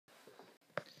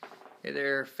Hey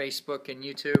there, Facebook and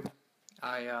YouTube.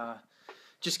 I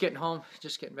just getting home,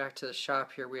 just getting back to the shop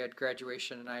here. We had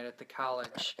graduation tonight at the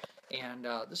college, and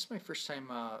this is my first time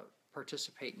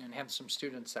participating and having some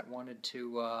students that wanted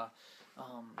to,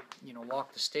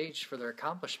 walk the stage for their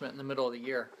accomplishment in the middle of the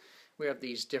year. We have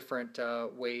these different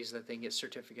ways that they can get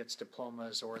certificates,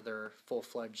 diplomas, or their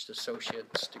full-fledged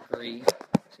associate's degree.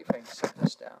 Let's see if I can set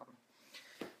this down.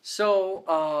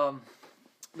 So,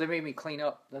 they made me clean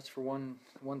up. That's for one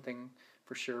thing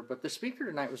for sure. But the speaker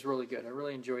tonight was really good. I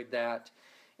really enjoyed that.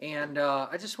 And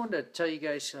I just wanted to tell you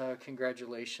guys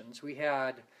congratulations. We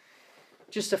had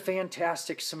just a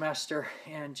fantastic semester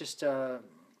and just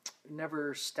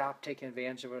never stopped taking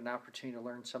advantage of an opportunity to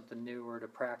learn something new or to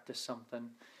practice something.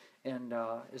 And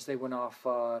as they went off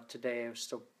today, I was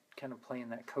still kind of playing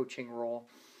that coaching role.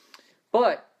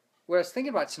 But what I was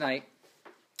thinking about tonight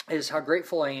is how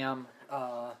grateful I am.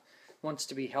 Wants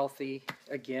to be healthy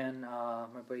again.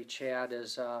 My buddy Chad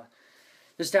is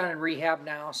down in rehab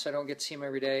now, so I don't get to see him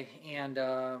every day. And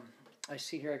I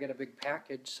see here I got a big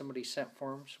package somebody sent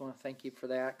for him. Just want to thank you for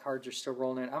that. Cards are still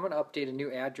rolling in. I'm going to update a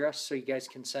new address so you guys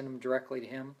can send them directly to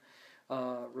him.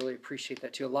 Really appreciate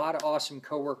that too. A lot of awesome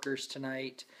coworkers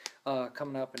tonight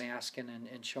coming up and asking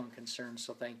and showing concern,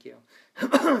 so thank you.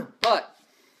 But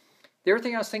the other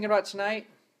thing I was thinking about tonight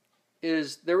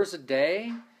is there was a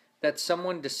day that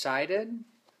someone decided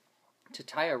to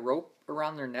tie a rope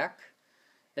around their neck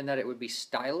and that it would be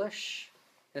stylish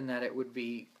and that it would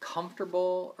be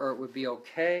comfortable or it would be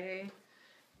okay.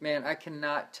 Man, I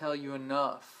cannot tell you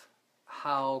enough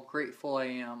how grateful I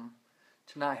am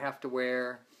to not have to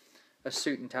wear a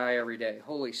suit and tie every day.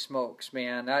 Holy smokes,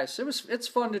 man. It's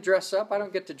fun to dress up. I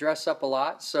don't get to dress up a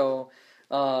lot, so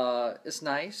it's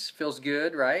nice. Feels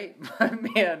good, right?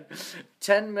 Man,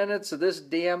 10 minutes of this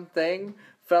damn thing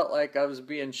felt like I was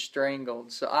being strangled.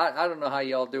 So I don't know how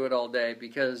y'all do it all day,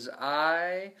 because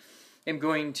I am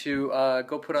going to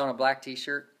go put on a black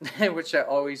t-shirt, which I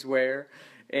always wear,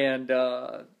 and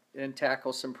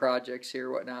tackle some projects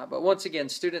here, whatnot. But once again,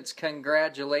 students,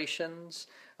 congratulations.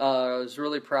 I was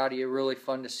really proud of you. Really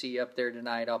fun to see you up there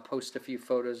tonight. I'll post a few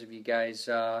photos of you guys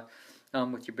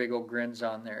with your big old grins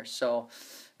on there. So,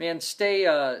 man,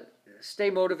 stay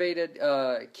motivated,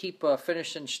 keep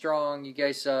finishing strong. You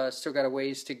guys still got a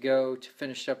ways to go to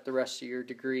finish up the rest of your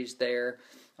degrees there.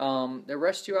 The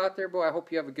rest of you out there, boy, I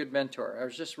hope you have a good mentor. I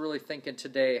was just really thinking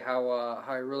today how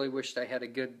I really wished I had a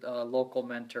good local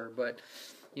mentor. But,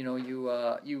 you know,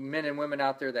 you men and women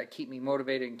out there that keep me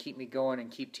motivated and keep me going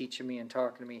and keep teaching me and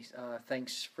talking to me,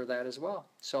 thanks for that as well.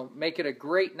 So make it a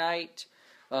great night.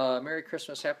 Merry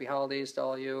Christmas, Happy Holidays to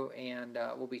all you, and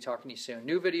we'll be talking to you soon.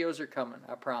 New videos are coming,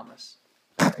 I promise.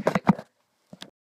 All right,